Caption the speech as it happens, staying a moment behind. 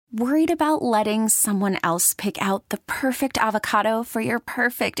Worried about letting someone else pick out the perfect avocado for your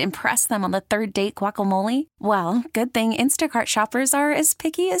perfect impress them on the third date guacamole? Well, good thing Instacart shoppers are as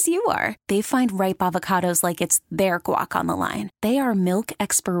picky as you are. They find ripe avocados like it's their guac on the line. They are milk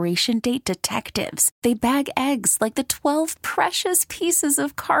expiration date detectives. They bag eggs like the 12 precious pieces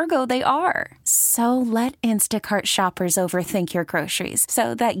of cargo they are. So let Instacart shoppers overthink your groceries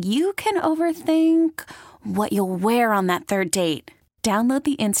so that you can overthink what you'll wear on that third date. Download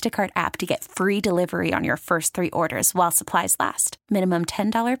the Instacart app to get free delivery on your first 3 orders while supplies last. Minimum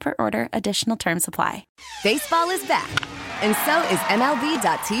 $10 per order. Additional terms apply. Baseball is back, and so is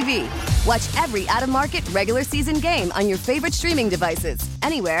MLB.tv. Watch every out-of-market regular season game on your favorite streaming devices.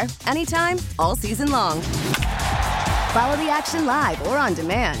 Anywhere, anytime, all season long. Follow the action live or on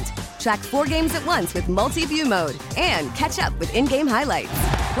demand. Track 4 games at once with multi-view mode and catch up with in-game highlights.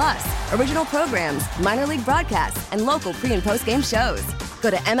 Plus, original programs, minor league broadcasts, and local pre- and post-game shows. Go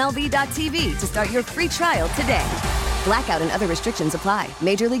to MLB.tv to start your free trial today. Blackout and other restrictions apply.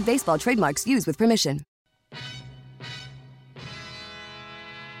 Major League Baseball trademarks used with permission.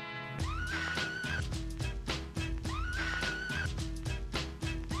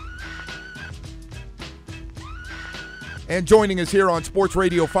 And joining us here on Sports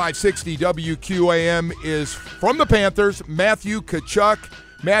Radio 560 WQAM is from the Panthers, Matthew Tkachuk.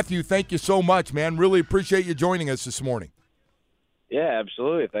 Matthew, thank you so much, man. Really appreciate you joining us this morning. Yeah,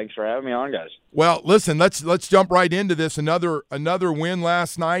 absolutely. Thanks for having me on, guys. Well, listen, let's jump right into this. Another win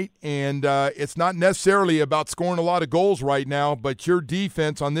last night, and it's not necessarily about scoring a lot of goals right now, but your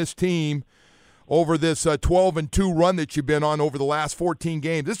defense on this team over this 12-2 run that you've been on over the last 14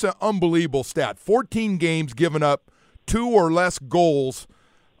 games. This is an unbelievable stat. 14 games given up 2 or less goals.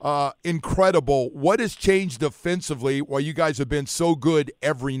 Incredible. What has changed defensively while you guys have been so good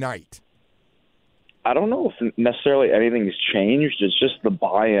every night? I don't know if necessarily anything's changed. It's just the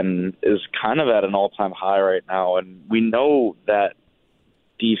buy-in is kind of at an all-time high right now, and we know that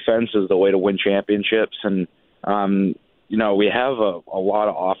defense is the way to win championships. And we have a lot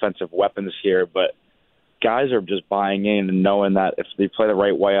of offensive weapons here, but guys are just buying in and knowing that if they play the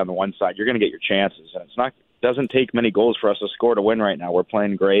right way on the one side, you're going to get your chances. And it doesn't take many goals for us to score to win right now. We're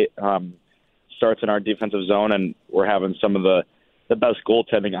playing great. Starts in our defensive zone, and we're having some of the best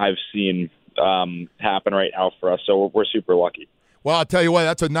goaltending I've seen happen right now for us. So we're super lucky. Well, I'll tell you what,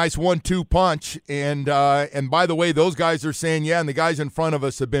 that's a nice 1-2 punch. And by the way, those guys are saying, yeah, and the guys in front of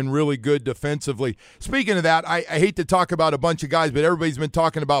us have been really good defensively. Speaking of that, I hate to talk about a bunch of guys, but everybody's been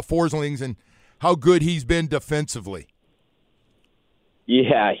talking about Forslings and how good he's been defensively.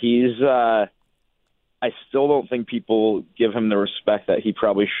 Yeah, he's I still don't think people give him the respect that he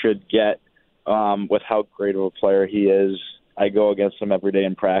probably should get with how great of a player he is. I go against him every day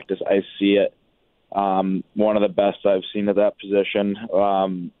in practice. I see it. One of the best I've seen at that position,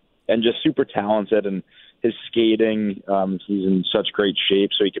 and just super talented. And his skating, he's in such great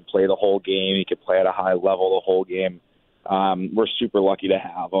shape, so he could play the whole game. He could play at a high level the whole game. We're super lucky to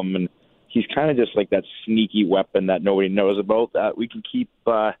have him, and he's kind of just like that sneaky weapon that nobody knows about that we can keep.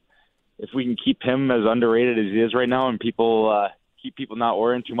 If we can keep him as underrated as he is right now, and people keep people not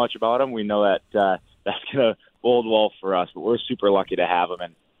worrying too much about him, we know that that's going to bode well for us. But we're super lucky to have him,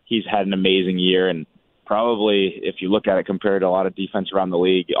 and he's had an amazing year. And probably, if you look at it compared to a lot of defense around the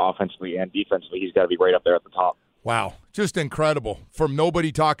league, offensively and defensively, he's got to be right up there at the top. Wow, just incredible. From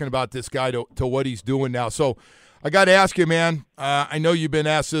nobody talking about this guy to what he's doing now. So I got to ask you, man, I know you've been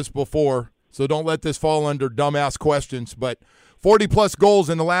asked this before, so don't let this fall under dumbass questions, but 40-plus goals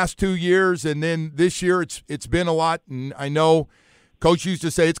in the last 2 years, and then this year it's been a lot. And I know Coach used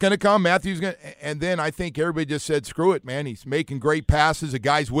to say it's going to come, Matthew's going to, and then I think everybody just said, screw it, man. He's making great passes. The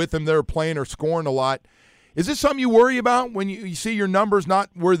guys with him that are playing are scoring a lot. Is this something you worry about when you see your numbers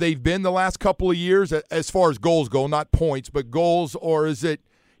not where they've been the last couple of years as far as goals go, not points, but goals, or is it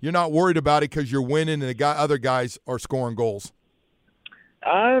you're not worried about it because you're winning and other guys are scoring goals?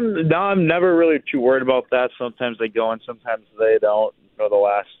 I'm never really too worried about that. Sometimes they go in, sometimes they don't. The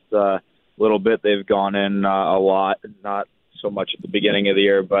last little bit they've gone in a lot, not so much at the beginning of the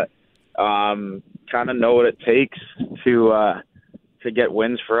year, but kind of know what it takes to get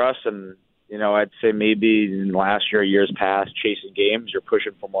wins for us. And I'd say maybe in last year, years past, chasing games, you're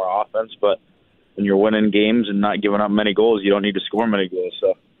pushing for more offense. But when you're winning games and not giving up many goals, you don't need to score many goals.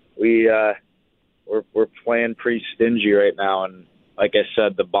 So we're playing pretty stingy right now, and like I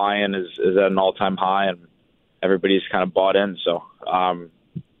said, the buy-in is at an all-time high, and everybody's kind of bought in. So, I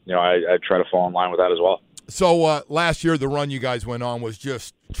try to fall in line with that as well. So last year, the run you guys went on was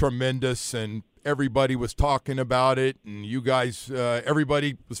just tremendous, and everybody was talking about it, and you guys,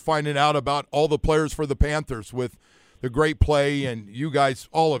 everybody was finding out about all the players for the Panthers with the great play, and you guys,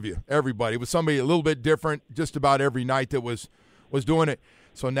 all of you, everybody. It was somebody a little bit different just about every night that was doing it.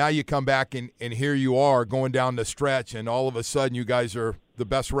 So now you come back, and here you are going down the stretch, and all of a sudden you guys are the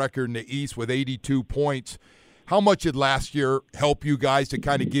best record in the East with 82 points. How much did last year help you guys to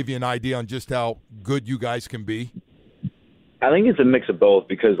kind of give you an idea on just how good you guys can be? I think it's a mix of both,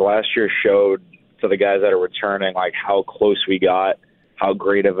 because last year showed to the guys that are returning like how close we got, how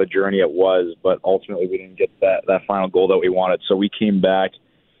great of a journey it was, but ultimately we didn't get that final goal that we wanted. So we came back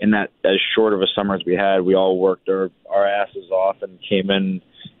in that as short of a summer as we had. We all worked our asses off and came in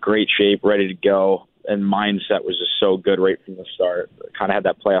great shape, ready to go. And mindset was just so good right from the start. Kind of had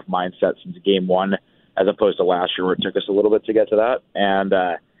that playoff mindset since game one, as opposed to last year where it took us a little bit to get to that. And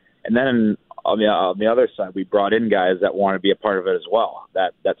then on the other side, we brought in guys that wanted to be a part of it as well,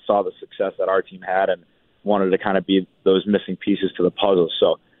 that saw the success that our team had and wanted to kind of be those missing pieces to the puzzle.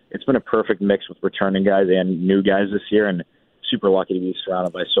 So it's been a perfect mix with returning guys and new guys this year, and super lucky to be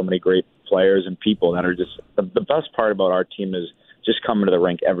surrounded by so many great players and people that are just the best part about our team is just coming to the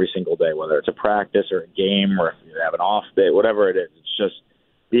rink every single day, whether it's a practice or a game or if you have an off day, whatever it is. It's just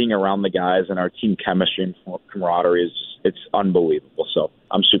being around the guys, and our team chemistry and camaraderie is just, it's unbelievable. So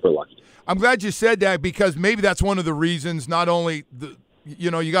I'm super lucky. I'm glad you said that, because maybe that's one of the reasons. Not only you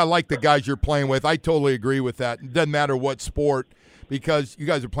got to like the guys you're playing with. I totally agree with that. It doesn't matter what sport, because you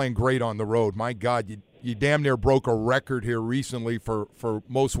guys are playing great on the road. My God, you damn near broke a record here recently for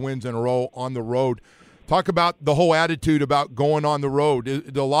most wins in a row on the road. Talk about the whole attitude about going on the road.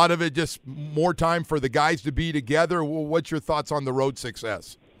 Is a lot of it just more time for the guys to be together? What's your thoughts on the road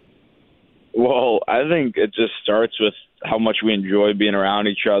success? Well, I think it just starts with how much we enjoy being around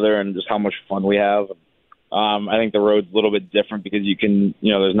each other and just how much fun we have. I think the road's a little bit different because you can,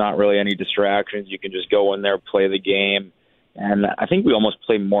 there's not really any distractions. You can just go in there, play the game. And I think we almost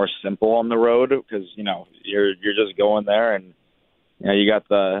play more simple on the road because, you're just going there and, you got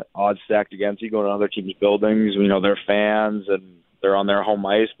the odds stacked against you going to other teams' buildings. They're fans and they're on their home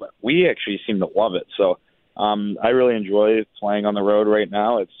ice, but we actually seem to love it. So I really enjoy playing on the road right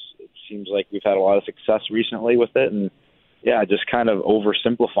now. It seems like we've had a lot of success recently with it, and just kind of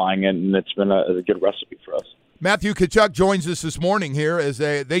oversimplifying it, and it's been a good recipe for us. Matthew Tkachuk joins us this morning here as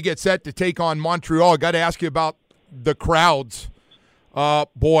they get set to take on Montreal. I got to ask you about the crowds. I've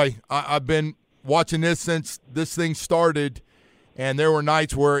been watching this since this thing started, and there were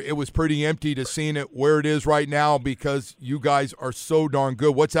nights where it was pretty empty to seeing it where it is right now because you guys are so darn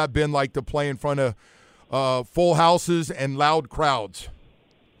good. What's that been like to play in front of full houses and loud crowds?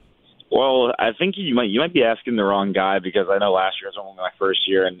 Well, I think you might be asking the wrong guy because I know last year was only my first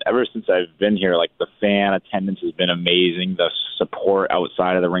year, and ever since I've been here, the fan attendance has been amazing. The support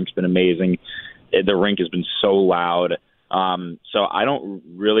outside of the rink's been amazing. The rink has been so loud. So I don't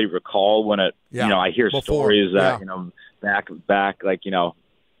really recall when I hear before, stories that back 8-10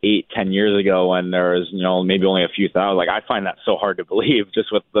 years ago when there was maybe only a few thousand. I find that so hard to believe just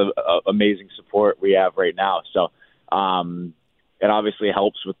with the amazing support we have right now. So it obviously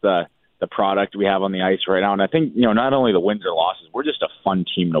helps with the product we have on the ice right now. And I think, not only the wins or losses, we're just a fun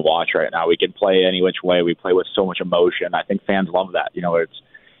team to watch right now. We can play any which way. We play with so much emotion. I think fans love that.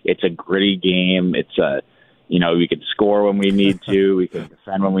 It's a gritty game. It's we can score when we need to. We can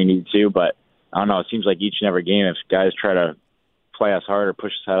defend when we need to. But I don't know. It seems like each and every game, if guys try to play us hard or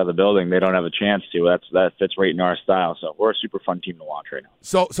push us out of the building, they don't have a chance to. That fits right in our style. So we're a super fun team to watch right now.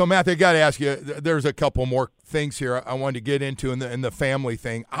 So Matthew, I got to ask you, there's a couple more things here I wanted to get into in the family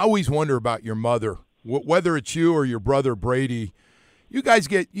thing. I always wonder about your mother, whether it's you or your brother Brady. You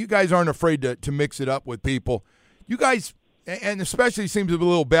guys aren't afraid to mix it up with people. You guys, and especially seems to be a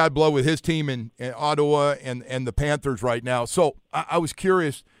little bad blood with his team in Ottawa and the Panthers right now. So I was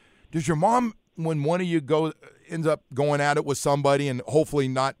curious, does your mom, when one of you ends up going at it with somebody and hopefully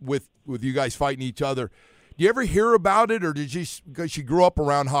not with you guys fighting each other, do you ever hear about it, or because she grew up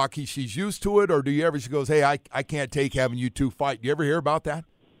around hockey, she's used to it, or do you ever, she goes, hey, I can't take having you two fight? Do you ever hear about that?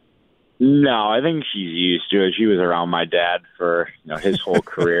 No, I think she's used to it. She was around my dad for his whole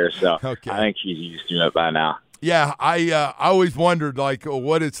career, so okay. I think she's used to it by now. Yeah, I always wondered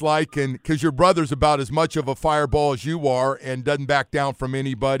what it's like, and because your brother's about as much of a fireball as you are, and doesn't back down from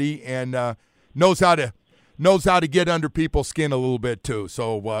anybody, and knows how to get under people's skin a little bit too.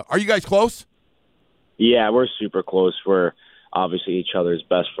 So, are you guys close? Yeah, we're super close. We're obviously each other's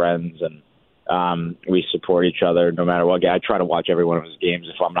best friends, and we support each other no matter what. I try to watch every one of his games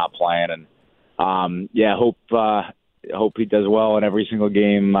if I'm not playing, and hope he does well in every single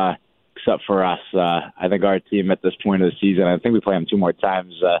game. Except for us. I think our team at this point of the season, I think we play them 2 more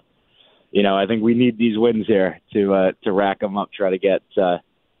times. I think we need these wins here to rack them up, try to get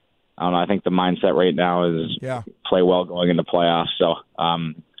I don't know. I think the mindset right now is play well going into playoffs. So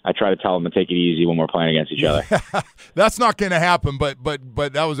I try to tell them to take it easy when we're playing against each other. That's not going to happen, but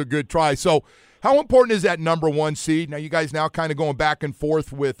that was a good try. So how important is that number 1 seed? Now you guys now kind of going back and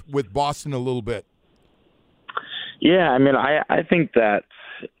forth with Boston a little bit. Yeah, I mean, I think that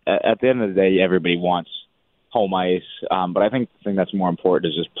at the end of the day, everybody wants home ice. But I think the thing that's more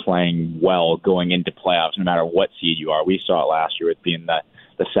important is just playing well going into playoffs, no matter what seed you are. We saw it last year with being the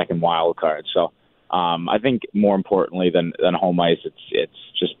second wild card. So I think more importantly than home ice, it's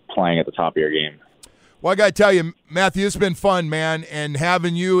just playing at the top of your game. Well, I got to tell you, Matthew, it's been fun, man, and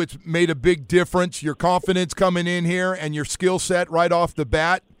having you, it's made a big difference. Your confidence coming in here and your skill set right off the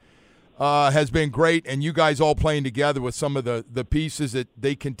bat has been great, and you guys all playing together with some of the pieces that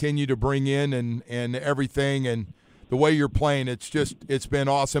they continue to bring in and everything, and the way you're playing, it's been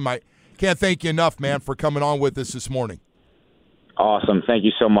awesome. I can't thank you enough, man, for coming on with us this morning. Awesome. Thank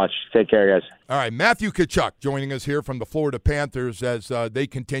you so much. Take care, guys. All right, Matthew Tkachuk joining us here from the Florida Panthers as they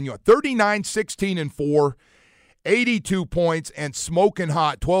continue. 39-16-4, 82 points, and smoking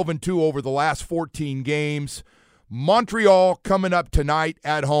hot, 12-2 over the last 14 games. Montreal coming up tonight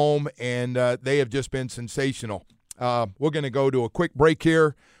at home, and they have just been sensational. We're going to go to a quick break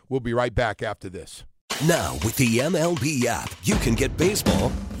here. We'll be right back after this. Now, with the MLB app, you can get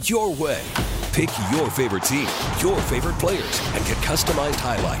baseball your way. Pick your favorite team, your favorite players, and get customized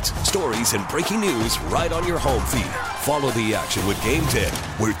highlights, stories, and breaking news right on your home feed. Follow the action with Game 10,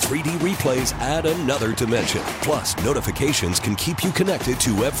 where 3D replays add another dimension. Plus, notifications can keep you connected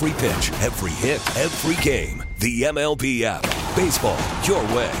to every pitch, every hit, every game. The MLB app. Baseball your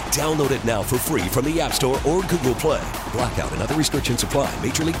way. Download it now for free from the App Store or Google Play. Blackout and other restrictions apply.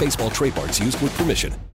 Major League Baseball trademarks used with permission.